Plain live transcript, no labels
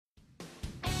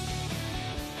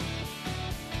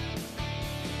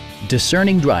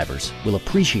Discerning drivers will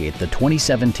appreciate the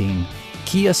 2017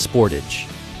 Kia Sportage.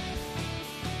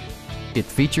 It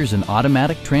features an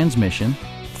automatic transmission,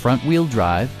 front-wheel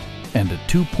drive, and a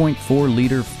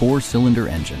 2.4-liter four-cylinder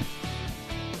engine.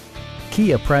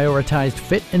 Kia prioritized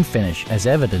fit and finish as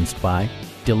evidenced by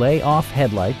delay-off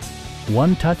headlights,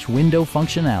 one-touch window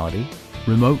functionality,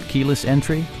 remote keyless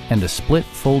entry, and a split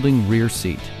folding rear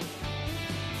seat.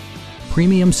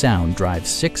 Premium sound drives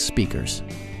 6 speakers,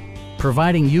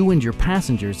 providing you and your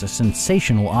passengers a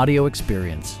sensational audio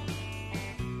experience.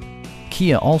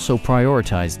 Kia also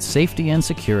prioritized safety and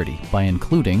security by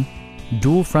including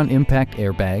dual front impact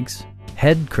airbags,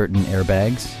 head curtain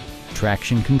airbags,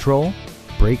 traction control,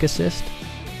 brake assist,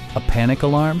 a panic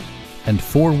alarm, and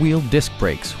 4-wheel disc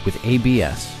brakes with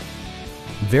ABS.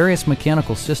 Various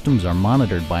mechanical systems are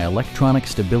monitored by electronic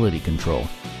stability control,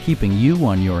 keeping you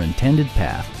on your intended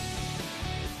path.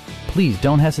 Please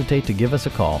don't hesitate to give us a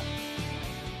call.